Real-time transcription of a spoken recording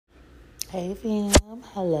Hey fam,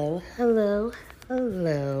 hello,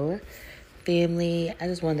 family. I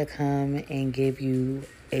just wanted to come and give you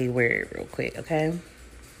a word real quick, okay?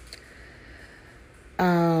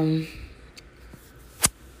 Um,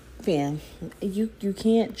 fam, you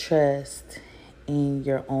can't trust in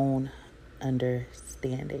your own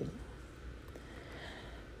understanding.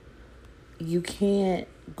 You can't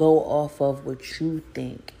go off of what you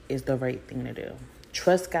think is the right thing to do.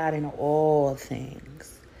 Trust God in all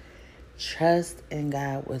things. Trust in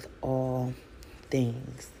God with all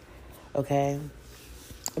things, okay?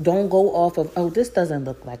 Don't go off of, oh, this doesn't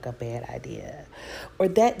look like a bad idea. Or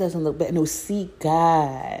that doesn't look bad. No, seek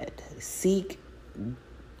God. Seek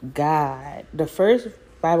God. The first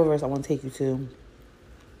Bible verse I want to take you to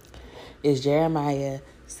is Jeremiah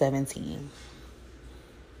 17.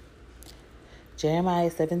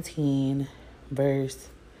 Jeremiah 17, verse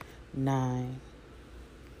 9.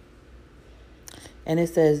 And it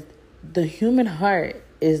says, the human heart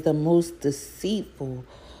is the most deceitful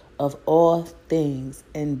of all things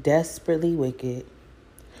and desperately wicked.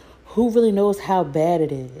 Who really knows how bad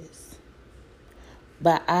it is?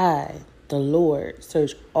 But I, the Lord,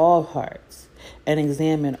 search all hearts and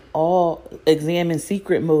examine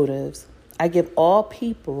secret motives. I give all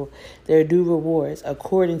people their due rewards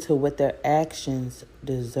according to what their actions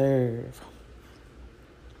deserve.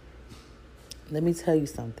 Let me tell you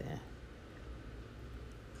something.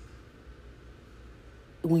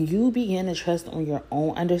 When you begin to trust on your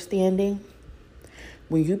own understanding,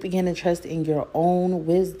 when you begin to trust in your own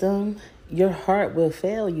wisdom, your heart will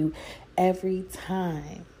fail you every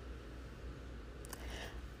time.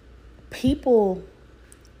 People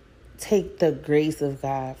take the grace of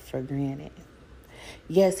God for granted.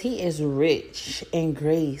 Yes, He is rich in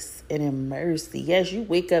grace and in mercy. Yes, you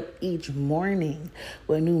wake up each morning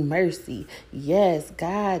with new mercy. Yes,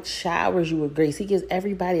 God showers you with grace. He gives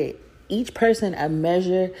each person a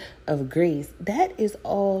measure of grace. That is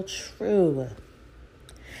all true.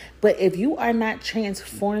 But if you are not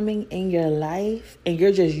transforming in your life and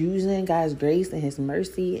you're just using God's grace and His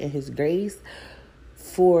mercy and His grace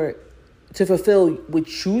to fulfill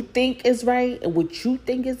what you think is right and what you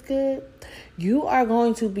think is good, you are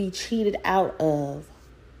going to be cheated out of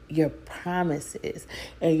your promises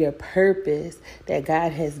and your purpose that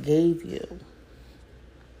God has gave you.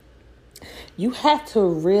 You have to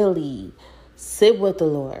really sit with the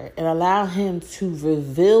Lord and allow Him to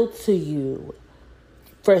reveal to you,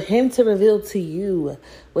 for Him to reveal to you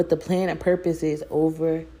what the plan and purpose is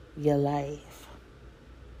over your life.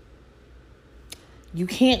 You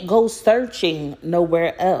can't go searching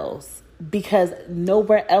nowhere else because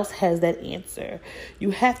nowhere else has that answer.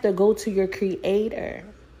 You have to go to your Creator.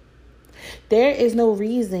 There is no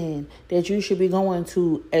reason that you should be going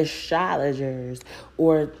to astrologers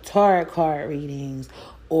or tarot card readings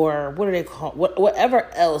or what are they called? Whatever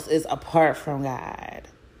else is apart from God.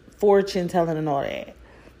 Fortune telling and all that.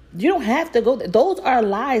 You don't have to go. Those are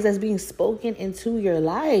lies that's being spoken into your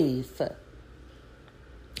life.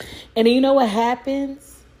 And you know what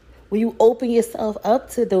happens? When you open yourself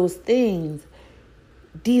up to those things,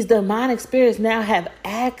 these demonic spirits now have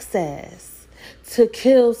access to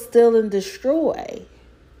kill, steal, and destroy.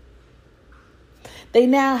 They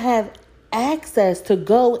now have access to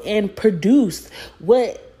go and produce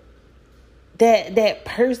what that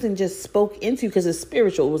person just spoke into, because it's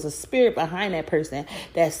spiritual. It was a spirit behind that person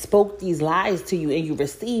that spoke these lies to you and you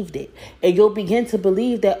received it. And you'll begin to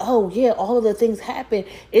believe that, oh yeah, all of the things happen.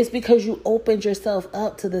 It's because you opened yourself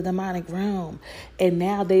up to the demonic realm. And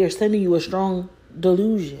now they are sending you a strong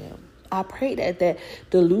delusion. I pray that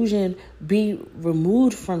delusion be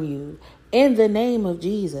removed from you in the name of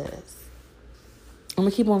Jesus. I'm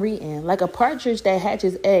going to keep on reading. Like a partridge that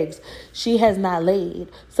hatches eggs, she has not laid.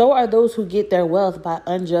 So are those who get their wealth by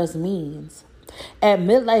unjust means. At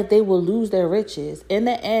midlife, they will lose their riches. In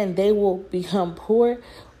the end, they will become poor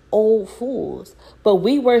old fools. But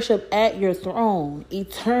we worship at your throne,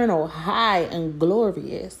 eternal, high, and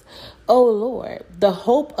glorious. O Lord, the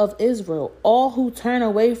hope of Israel, all who turn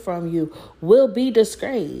away from you will be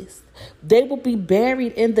disgraced. They will be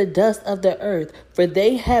buried in the dust of the earth, for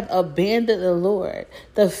they have abandoned the Lord,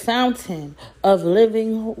 the fountain of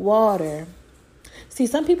living water. See,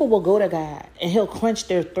 some people will go to God and He'll quench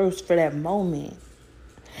their thirst for that moment.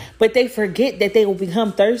 But they forget that they will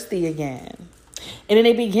become thirsty again. And then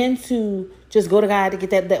they begin to just go to God to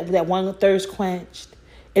get that one thirst quenched.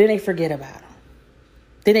 And then they forget about Him.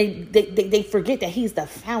 Then they forget that He's the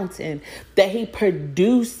fountain, that He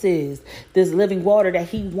produces this living water that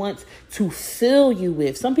He wants to fill you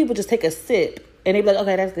with. Some people just take a sip and they be like,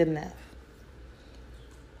 okay, that's good enough.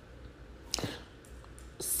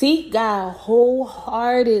 Seek God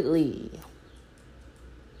wholeheartedly,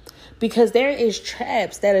 because there is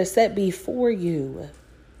traps that are set before you.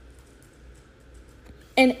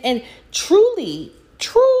 And truly,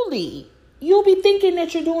 you'll be thinking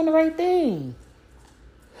that you're doing the right thing.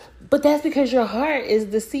 But that's because your heart is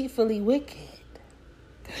deceitfully wicked.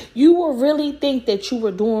 You will really think that you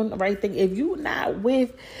were doing the right thing if you're not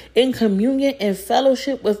in communion and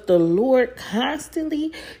fellowship with the Lord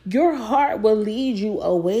constantly. Your heart will lead you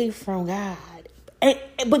away from God.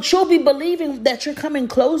 But you'll be believing that you're coming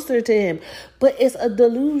closer to him. But it's a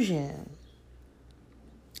delusion.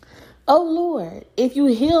 Oh Lord, if you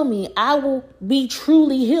heal me, I will be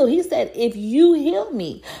truly healed. He said, if you heal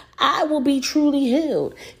me, I will be truly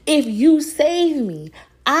healed. If you save me,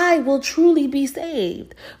 I will truly be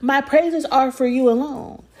saved. My praises are for you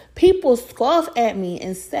alone. People scoff at me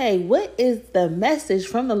and say, what is the message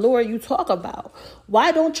from the Lord you talk about?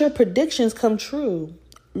 Why don't your predictions come true?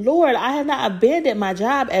 Lord, I have not abandoned my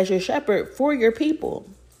job as your shepherd for your people.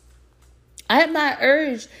 I have not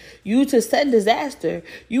urged you to send disaster.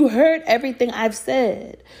 You heard everything I've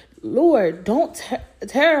said. Lord, don't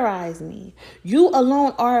terrorize me. You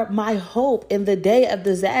alone are my hope in the day of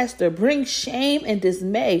disaster. Bring shame and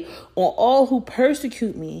dismay on all who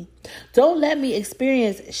persecute me. Don't let me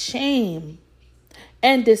experience shame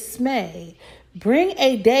and dismay. Bring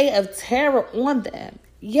a day of terror on them.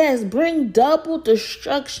 Yes, bring double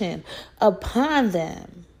destruction upon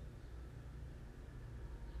them.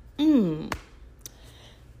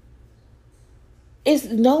 It's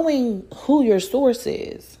knowing who your source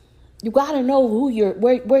is. You got to know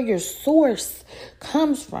where your source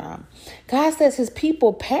comes from. God says his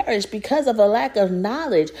people perish because of a lack of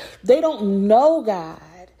knowledge. They don't know God,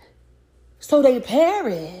 so they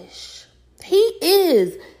perish. He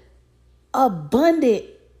is abundant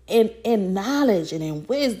in knowledge and in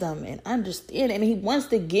wisdom and understanding. And he wants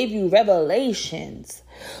to give you revelations.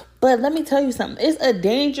 But let me tell you something. It's a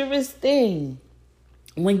dangerous thing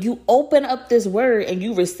when you open up this word and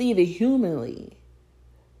you receive it humanly.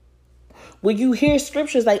 When you hear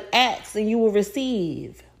scriptures like ask and you will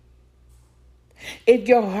receive. If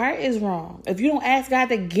your heart is wrong, if you don't ask God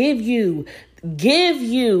to give you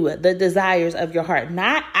the desires of your heart,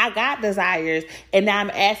 not I got desires and now I'm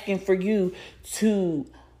asking for you to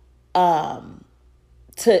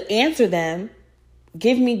answer them.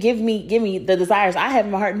 Give me the desires I have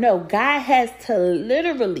in my heart. No, God has to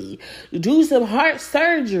literally do some heart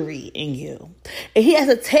surgery in you. And he has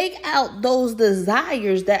to take out those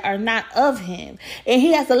desires that are not of him. And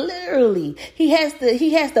he has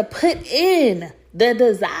to put in the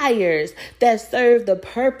desires that serve the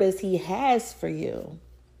purpose he has for you.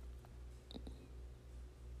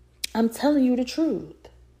 I'm telling you the truth.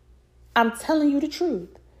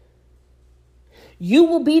 You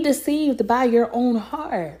will be deceived by your own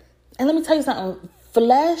heart. And let me tell you something.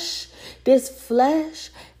 This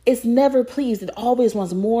flesh is never pleased. It always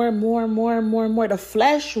wants more and more and more and more and more. The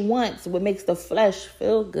flesh wants what makes the flesh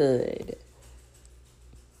feel good.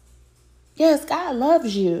 Yes, God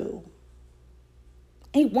loves you.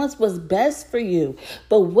 He wants what's best for you.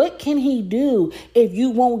 But what can he do if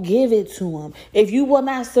you won't give it to him? If you will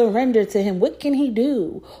not surrender to him, what can he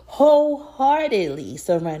do? Wholeheartedly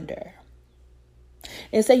surrender.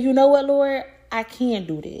 And say, you know what, Lord? I can't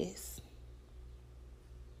do this.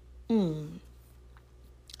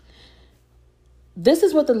 This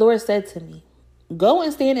is what the Lord said to me. Go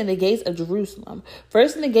and stand in the gates of Jerusalem.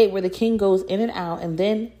 First in the gate where the king goes in and out, and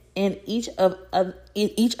then in each of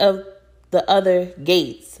the other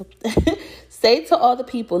gates. Say to all the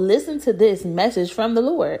people, listen to this message from the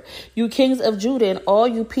Lord. You kings of Judah and all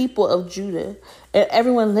you people of Judah and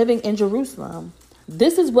everyone living in Jerusalem.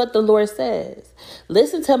 This is what the Lord says.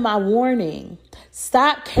 Listen to my warning.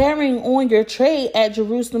 Stop carrying on your trade at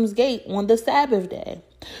Jerusalem's gate on the Sabbath day.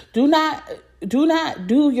 Do not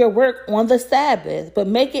do your work on the Sabbath, but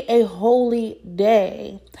make it a holy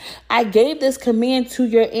day. I gave this command to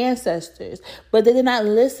your ancestors, but they did not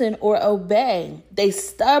listen or obey. They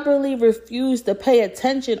stubbornly refused to pay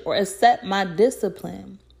attention or accept my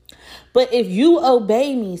discipline. But if you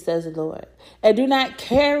obey me, says the Lord, and do not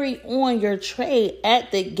carry on your trade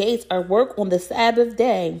at the gates or work on the Sabbath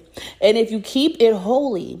day, and if you keep it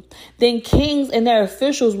holy, then kings and their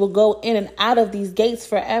officials will go in and out of these gates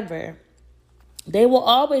forever. They will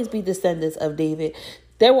always be descendants of David.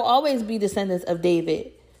 There will always be descendants of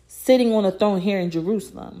David sitting on a throne here in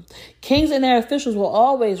Jerusalem. Kings and their officials will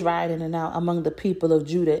always ride in and out among the people of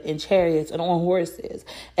Judah in chariots and on horses,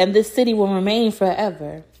 and this city will remain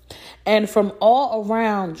forever. And from all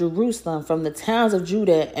around Jerusalem, from the towns of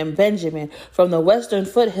Judah and Benjamin, from the western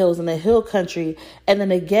foothills and the hill country and the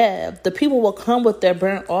Negev, the people will come with their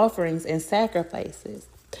burnt offerings and sacrifices.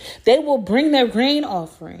 They will bring their grain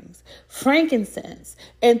offerings, frankincense,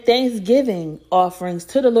 and thanksgiving offerings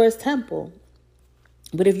to the Lord's temple.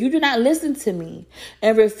 But if you do not listen to me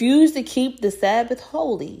and refuse to keep the Sabbath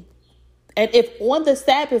holy, and if on the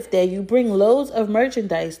Sabbath day you bring loads of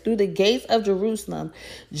merchandise through the gates of Jerusalem,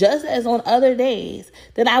 just as on other days,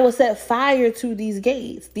 then I will set fire to these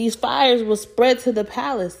gates. These fires will spread to the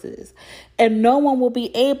palaces, and no one will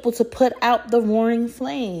be able to put out the roaring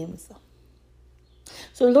flames.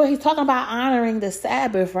 So the Lord, he's talking about honoring the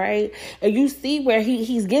Sabbath, right? And you see where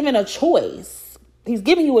he's given a choice. He's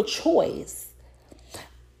giving you a choice.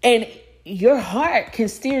 And your heart can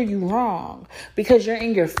steer you wrong because you're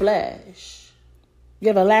in your flesh. You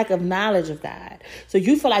have a lack of knowledge of God. So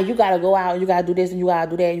you feel like you got to go out and you got to do this and you got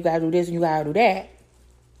to do that. You got to do this and you got to do that.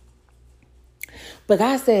 But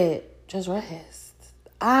God said, just rest.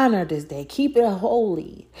 Honor this day. Keep it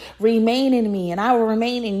holy. Remain in me and I will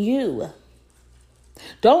remain in you.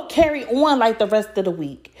 Don't carry on like the rest of the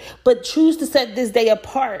week, but choose to set this day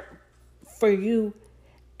apart for you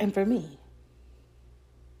and for me.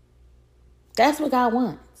 That's what God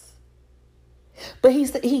wants. But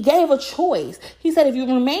he gave a choice. He said, if you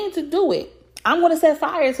remain to do it, I'm going to set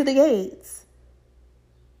fire to the gates.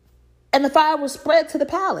 And the fire will spread to the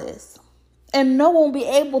palace. And no one will be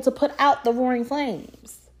able to put out the roaring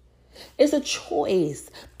flames. It's a choice.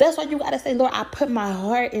 That's why you got to say, Lord, I put my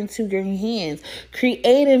heart into your hands. Create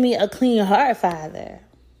in me a clean heart, Father.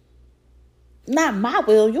 Not my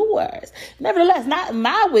will, yours. Nevertheless, not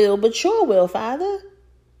my will, but your will, Father.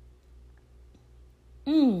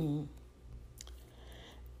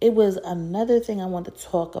 It was another thing I want to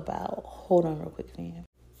talk about. Hold on real quick, fam.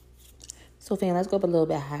 So, fam, let's go up a little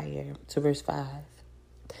bit higher to verse 5.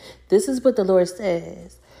 This is what the Lord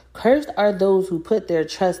says. Cursed are those who put their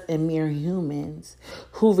trust in mere humans,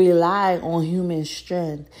 who rely on human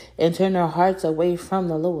strength and turn their hearts away from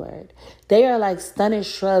the Lord. They are like stunted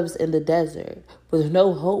shrubs in the desert with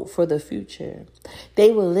no hope for the future.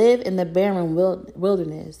 They will live in the barren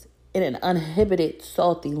wilderness in an uninhabited,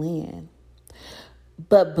 salty land.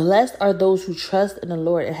 But blessed are those who trust in the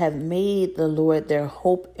Lord and have made the Lord their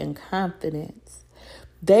hope and confidence.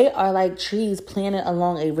 They are like trees planted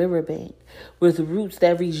along a riverbank with roots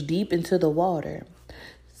that reach deep into the water.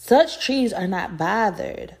 Such trees are not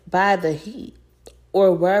bothered by the heat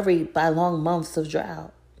or worried by long months of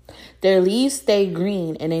drought. Their leaves stay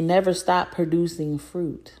green and they never stop producing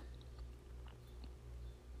fruit.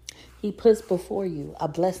 He puts before you a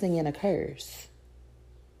blessing and a curse.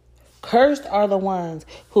 Cursed are the ones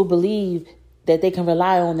who believe that they can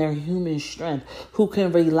rely on their human strength, who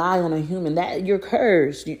can rely on a human. That you're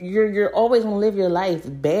cursed. You're always going to live your life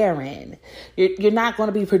barren. You're not going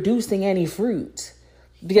to be producing any fruit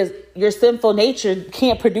because your sinful nature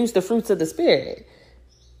can't produce the fruits of the Spirit.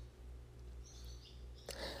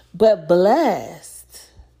 But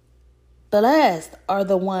blessed are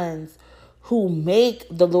the ones who make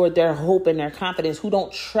the Lord their hope and their confidence, who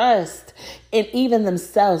don't trust in even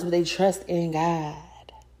themselves, but they trust in God.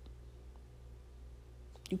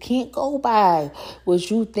 You can't go by what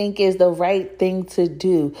you think is the right thing to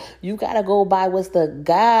do. You got to go by what's the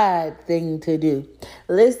God thing to do.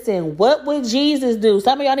 Listen, what would Jesus do?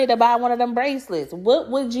 Some of y'all need to buy one of them bracelets. What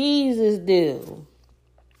would Jesus do?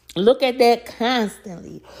 Look at that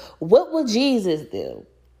constantly. What would Jesus do?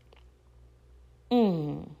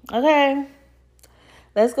 Okay.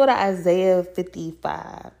 Let's go to Isaiah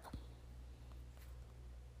 55.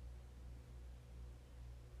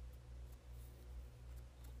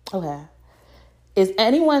 Okay. Is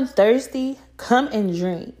anyone thirsty? Come and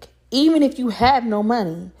drink. Even if you have no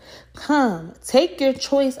money, come, take your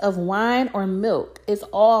choice of wine or milk. It's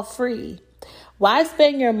all free. Why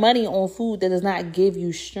spend your money on food that does not give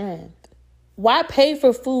you strength? Why pay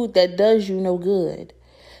for food that does you no good?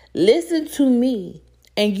 Listen to me,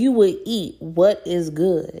 and you will eat what is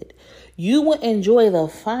good. You will enjoy the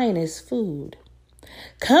finest food.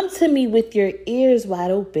 Come to me with your ears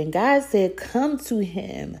wide open. God said, come to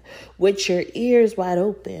him with your ears wide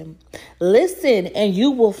open. Listen, and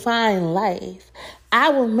you will find life. I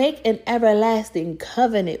will make an everlasting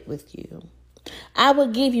covenant with you. I will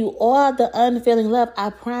give you all the unfailing love I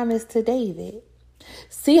promised to David.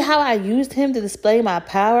 See how I used him to display my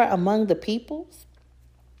power among the peoples?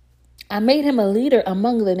 I made him a leader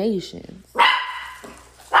among the nations.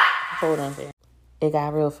 Hold on there. It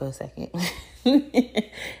got real for a second.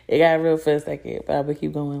 It got real for a second, but I will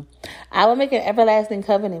keep going. I will make an everlasting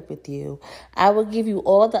covenant with you. I will give you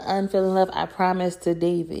all the unfailing love I promised to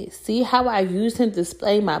David. See how I used him to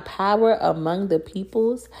display my power among the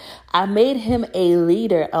peoples? I made him a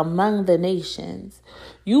leader among the nations.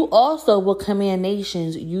 You also will command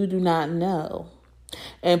nations you do not know.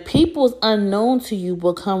 And peoples unknown to you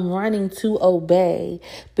will come running to obey,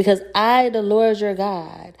 because I, the Lord your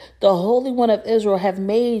God, the Holy One of Israel, have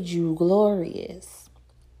made you glorious.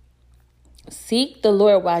 Seek the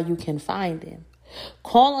Lord while you can find him.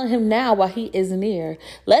 Call on him now while he is near.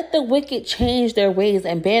 Let the wicked change their ways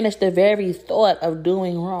and banish the very thought of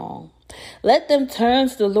doing wrong. Let them turn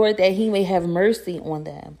to the Lord that he may have mercy on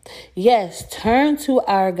them. Yes, turn to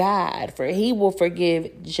our God, for he will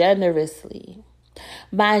forgive generously.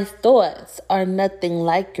 My thoughts are nothing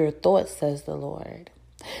like your thoughts, says the Lord.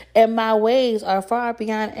 And my ways are far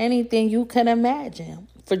beyond anything you can imagine.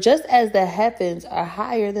 For just as the heavens are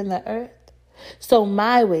higher than the earth, so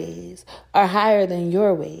my ways are higher than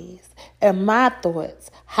your ways, and my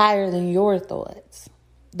thoughts higher than your thoughts.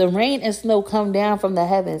 The rain and snow come down from the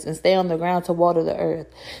heavens and stay on the ground to water the earth.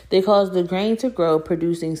 They cause the grain to grow,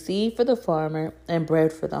 producing seed for the farmer and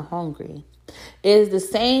bread for the hungry. It is the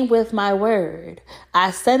same with my word.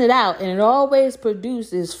 I send it out, and it always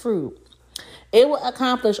produces fruit. It will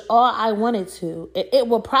accomplish all I want it to, and it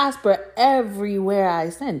will prosper everywhere I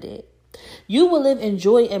send it. You will live in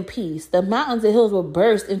joy and peace. The mountains and hills will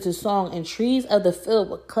burst into song, and trees of the field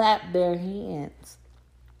will clap their hands.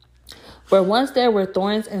 Where once there were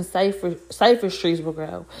thorns and cypress trees will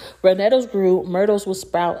grow. Where nettles grew, myrtles will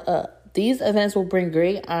sprout up. These events will bring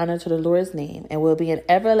great honor to the Lord's name and will be an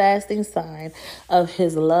everlasting sign of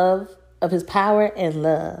his love, of his power and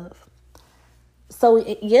love. So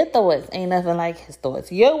your thoughts ain't nothing like his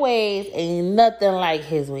thoughts. Your ways ain't nothing like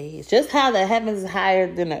his ways. Just how the heavens is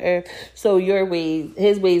higher than the earth, so your ways,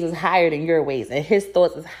 his ways is higher than your ways, and his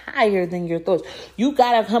thoughts is higher than your thoughts. You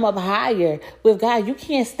gotta come up higher with God. You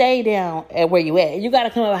can't stay down at where you at. You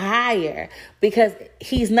gotta come up higher, because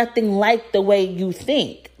he's nothing like the way you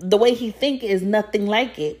think. The way he think is nothing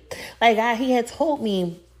like it. Like he had told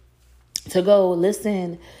me to go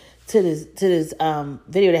listen to this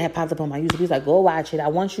video that had popped up on my YouTube. He's like, go watch it. I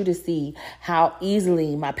want you to see how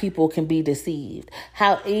easily my people can be deceived,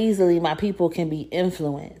 how easily my people can be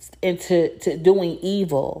influenced into doing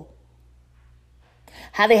evil,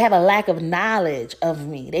 how they have a lack of knowledge of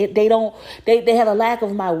me. They have a lack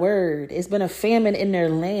of my word. It's been a famine in their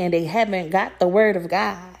land. They haven't got the word of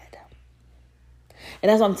God. And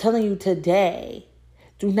that's what I'm telling you today.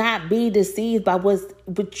 Do not be deceived by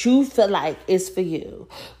what you feel like is for you,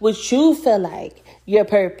 what you feel like your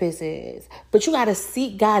purpose is. But you got to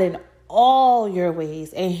seek God in all your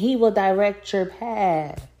ways, and he will direct your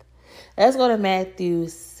path. Let's go to Matthew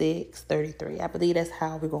 6:33. I believe that's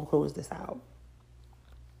how we're going to close this out.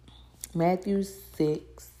 Matthew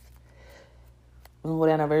 6, we'll go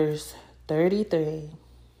down to verse 33.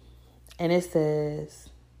 And it says,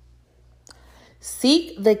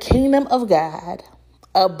 seek the kingdom of God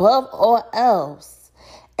above all else,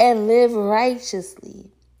 and live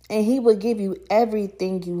righteously, and he will give you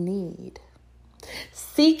everything you need.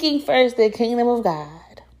 Seeking first the kingdom of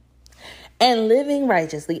God and living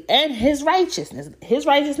righteously, and his righteousness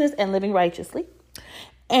and living righteously,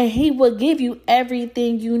 and he will give you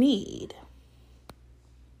everything you need.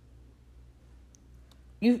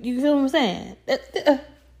 You feel what I'm saying?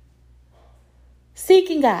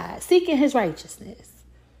 Seeking God, seeking his righteousness.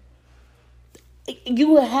 You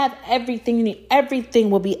will have everything you need. Everything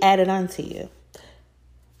will be added unto you.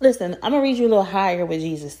 Listen, I'm going to read you a little higher what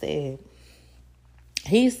Jesus said.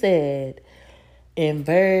 He said in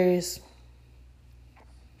verse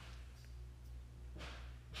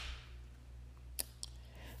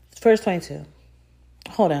 22.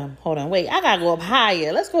 Hold on. Wait, I got to go up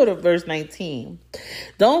higher. Let's go to verse 19.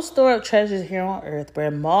 Don't store up treasures here on earth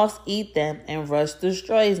where moths eat them and rust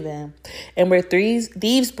destroys them, and where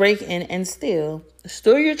thieves break in and steal.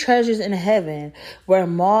 Store your treasures in heaven where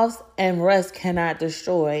moths and rust cannot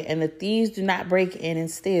destroy, and the thieves do not break in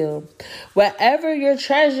and steal. Wherever your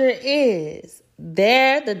treasure is,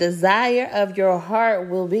 there the desire of your heart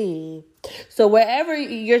will be. So wherever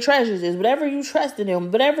your treasures is, whatever you trust in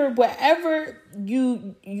him, wherever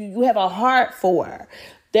you have a heart for,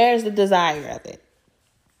 there's the desire of it.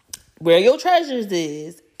 Where your treasures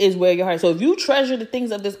is where your heart. So if you treasure the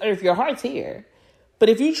things of this earth, your heart's here. But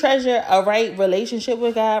if you treasure a right relationship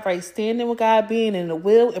with God, right standing with God, being in the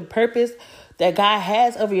will and purpose that God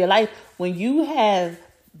has over your life, when you have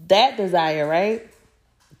that desire, right,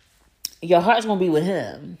 your heart's going to be with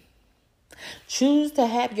him. Choose to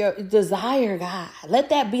have your desire, God. Let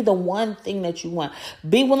that be the one thing that you want.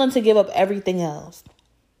 Be willing to give up everything else.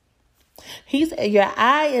 He said, your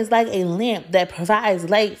eye is like a lamp that provides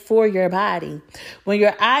light for your body. When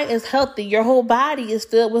your eye is healthy, your whole body is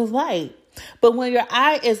filled with light. But when your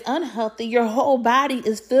eye is unhealthy, your whole body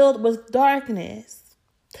is filled with darkness.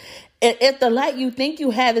 And if the light you think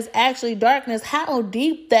you have is actually darkness, how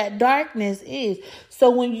deep that darkness is.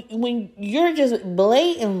 So when you're just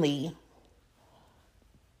blatantly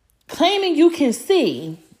claiming you can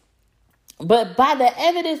see, but by the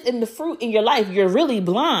evidence and the fruit in your life, you're really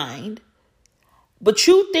blind. But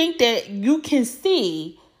you think that you can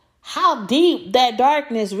see how deep that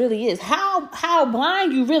darkness really is, how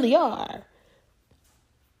blind you really are.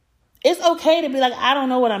 It's okay to be like, I don't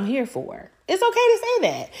know what I'm here for. It's okay to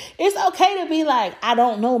say that. It's okay to be like, I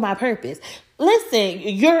don't know my purpose. Listen,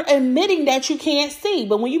 you're admitting that you can't see.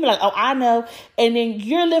 But when you be like, oh, I know, and then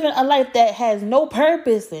you're living a life that has no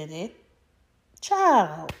purpose in it,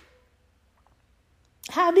 child,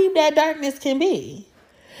 how deep that darkness can be.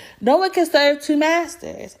 No one can serve two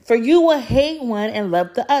masters, for you will hate one and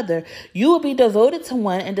love the other. You will be devoted to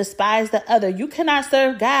one and despise the other. You cannot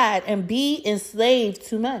serve God and be enslaved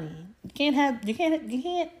to money. You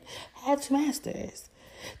can't have two masters.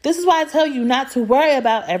 This is why I tell you not to worry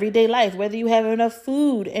about everyday life, whether you have enough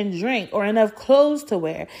food and drink or enough clothes to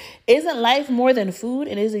wear. Isn't life more than food,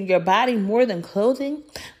 and isn't your body more than clothing?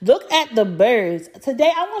 Look at the birds.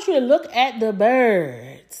 Today, I want you to look at the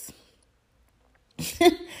birds.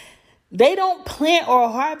 They don't plant or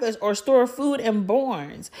harvest or store food in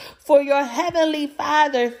barns, for your heavenly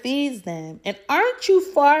Father feeds them. And aren't you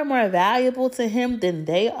far more valuable to him than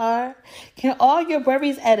they are? Can all your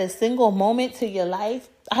worries add a single moment to your life?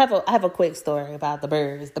 I have a quick story about the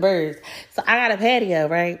birds. So I got a patio,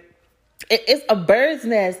 right? It's a bird's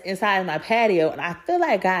nest inside my patio, and I feel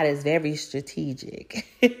like God is very strategic.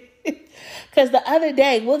 Because the other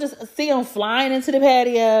day, we'll just see them flying into the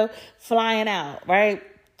patio, flying out, right?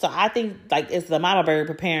 So I think like it's the mama bird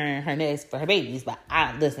preparing her nest for her babies. But I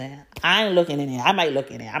ain't looking in it. I might look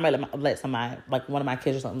in it. I might let somebody, like one of my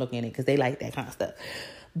kids or something, look in it because they like that kind of stuff.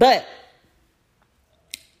 But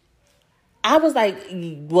I was like,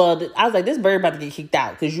 this bird about to get kicked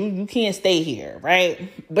out because you can't stay here,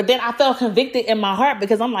 right? But then I felt convicted in my heart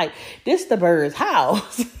because I'm like, this the bird's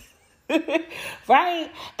house.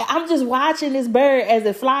 Right? And I'm just watching this bird as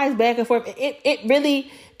it flies back and forth. It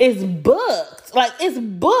really is booked. Like, it's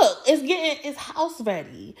booked. It's getting its house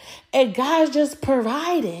ready. And God's just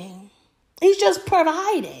providing. He's just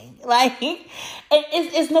providing. Like,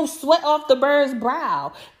 it's no sweat off the bird's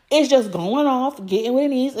brow. It's just going off, getting what it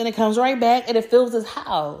needs, and it comes right back and it fills his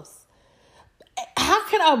house. How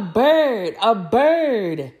can a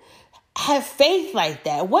bird have faith like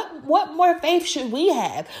that? What more faith should we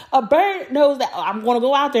have? A bird knows that I'm going to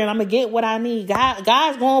go out there and I'm going to get what I need.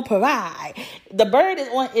 God's going to provide. The bird is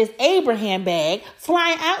on its Abraham bag,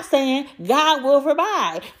 flying out saying God will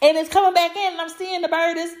provide. And it's coming back in and I'm seeing the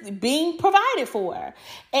bird is being provided for.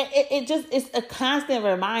 And it's a constant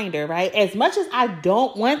reminder, right? As much as I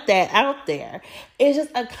don't want that out there, it's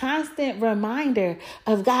just a constant reminder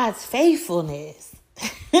of God's faithfulness.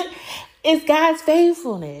 It's God's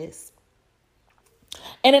faithfulness.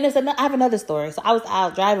 And then I have another story. So I was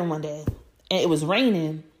out driving one day and it was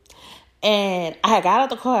raining and I had got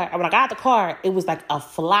out the car. And when I got out the car, it was like a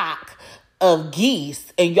flock of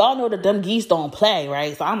geese. And y'all know that them geese don't play,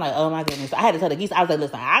 right? So I'm like, oh my goodness. So I had to tell the geese, I was like,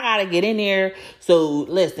 listen, I got to get in there. So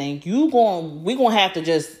listen, we're going to have to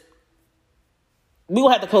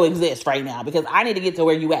coexist right now because I need to get to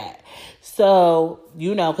where you at. So,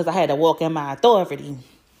 because I had to walk in my authority.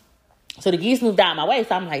 So the geese moved out of my way.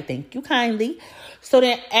 So I'm like, thank you kindly. So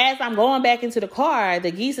then as I'm going back into the car,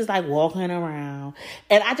 the geese is like walking around.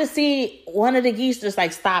 And I just see one of the geese just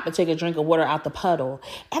like stop and take a drink of water out the puddle.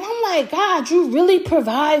 And I'm like, God, you really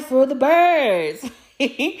provide for the birds.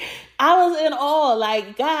 I was in awe.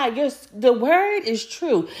 Like, God, the word is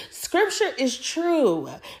true. Scripture is true.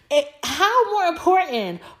 How more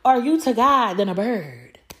important are you to God than a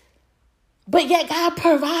bird? But yet God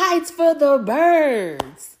provides for the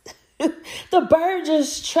birds. The bird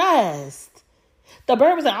just trusts. The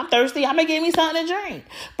bird was like, I'm thirsty. I'm going to give me something to drink.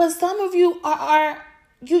 But some of you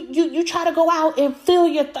you try to go out and fill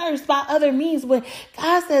your thirst by other means when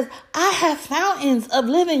God says, I have fountains of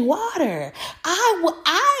living water.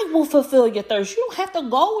 I will fulfill your thirst. You don't have to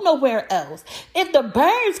go nowhere else. If the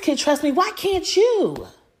birds can trust me, why can't you?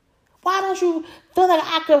 Why don't you feel like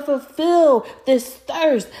I could fulfill this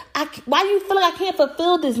thirst? Why do you feel like I can't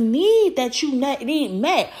fulfill this need that you need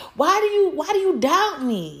met? Why do you doubt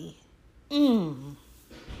me? You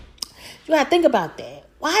gotta think about that.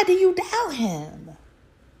 Why do you doubt him?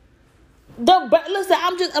 Listen,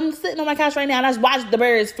 I'm sitting on my couch right now and I just watch the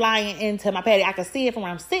birds flying into my patio. I can see it from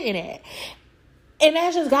where I'm sitting at. And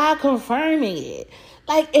that's just God confirming it.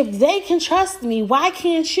 Like, if they can trust me, why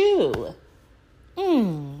can't you?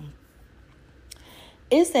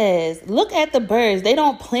 It says, look at the birds. They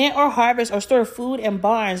don't plant or harvest or store food in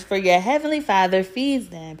barns, for your heavenly Father feeds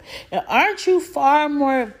them. And aren't you far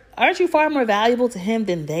more valuable to him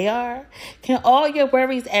than they are? Can all your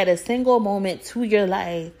worries add a single moment to your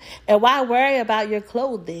life? And why worry about your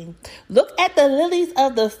clothing? Look at the lilies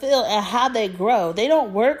of the field and how they grow. They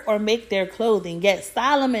don't work or make their clothing. Yet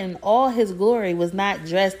Solomon in all his glory was not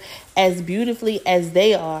dressed as beautifully as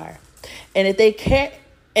they are. And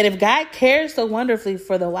if God cares so wonderfully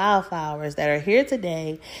for the wildflowers that are here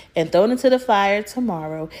today and thrown into the fire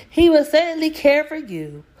tomorrow, he will certainly care for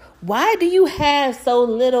you. Why do you have so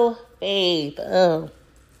little faith?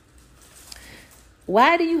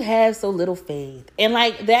 Why do you have so little faith? And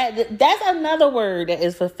like that's another word that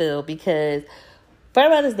is fulfilled, because for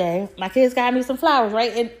Mother's Day, my kids got me some flowers,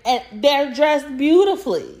 right? And they're dressed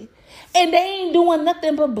beautifully. And they ain't doing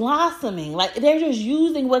nothing but blossoming. Like, they're just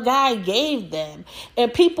using what God gave them.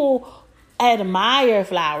 And people admire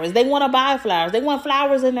flowers. They want to buy flowers. They want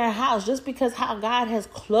flowers in their house just because how God has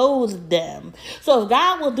clothed them. So if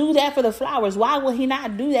God will do that for the flowers, why will he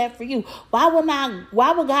not do that for you? Why will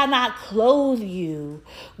God not clothe you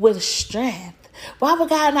with strength? Why would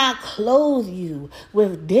God not clothe you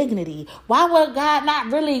with dignity? Why would God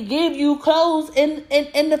not really give you clothes in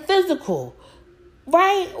the physical?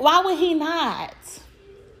 Right? Why would he not?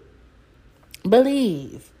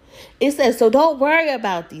 Believe. It says, so don't worry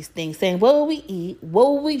about these things, saying, what will we eat? What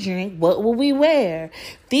will we drink? What will we wear?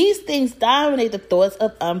 These things dominate the thoughts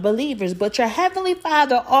of unbelievers, but your heavenly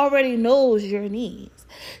Father already knows your needs.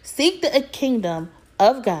 Seek the kingdom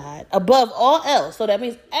of God above all else. So that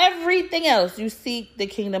means everything else, you seek the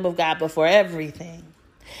kingdom of God before everything.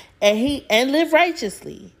 And live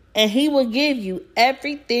righteously. And he will give you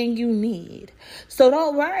everything you need. So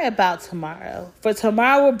don't worry about tomorrow, for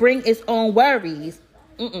tomorrow will bring its own worries.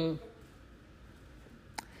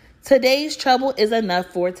 Today's trouble is enough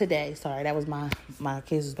for today. Sorry, that was my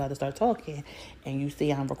kids was about to start talking. And you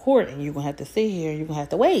see I'm recording. You're going to have to sit here. You're going to have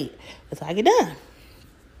to wait until I get done.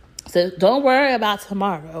 So don't worry about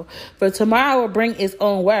tomorrow, for tomorrow will bring its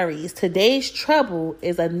own worries. Today's trouble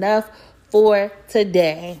is enough for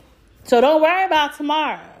today. So don't worry about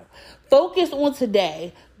tomorrow. Focus on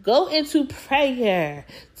today. Go into prayer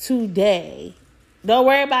today. Don't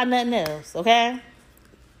worry about nothing else, okay?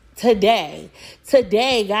 Today,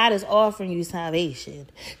 God is offering you salvation.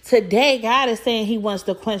 Today, God is saying he wants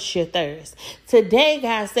to quench your thirst. Today,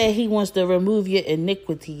 God said he wants to remove your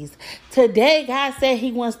iniquities. Today, God said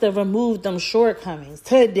he wants to remove them shortcomings.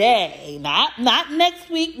 Today, not next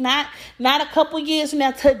week, not a couple years from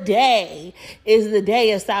now. Today is the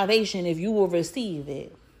day of salvation if you will receive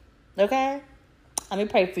it. Okay? Let me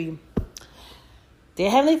pray for you. Dear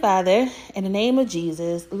Heavenly Father, in the name of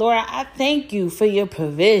Jesus, Lord, I thank you for your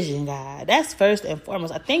provision, God. That's first and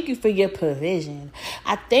foremost. I thank you for your provision.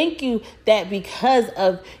 I thank you that because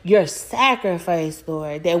of your sacrifice,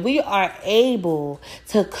 Lord, that we are able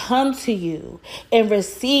to come to you and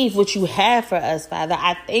receive what you have for us, Father.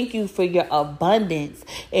 I thank you for your abundance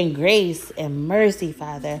and grace and mercy,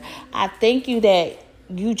 Father. I thank you that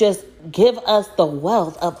you just give us the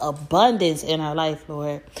wealth of abundance in our life,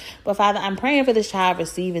 Lord. But Father, I'm praying for this child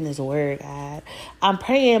receiving this word, God. I'm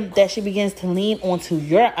praying that she begins to lean onto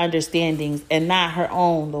your understandings and not her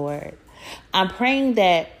own, Lord. I'm praying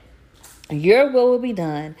that your will be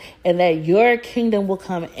done and that your kingdom will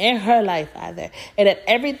come in her life, Father. And that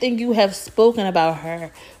everything you have spoken about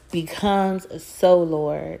her becomes so,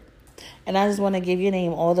 Lord. And I just want to give your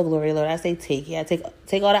name all the glory, Lord. I say take it. I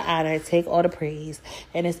take all the honor, take all the praise.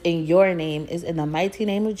 And it's in your name, it's in the mighty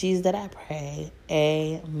name of Jesus that I pray.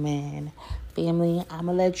 Amen. Family, I'm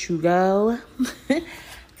going to let you go.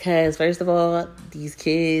 Because first of all, these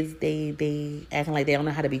kids, they acting like they don't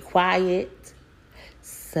know how to be quiet.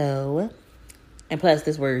 So, and plus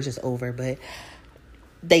this word is just over. But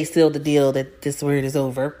they sealed the deal that this word is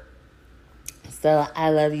over. So I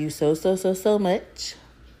love you so much.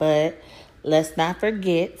 But let's not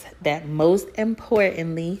forget that most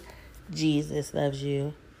importantly, Jesus loves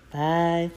you. Bye.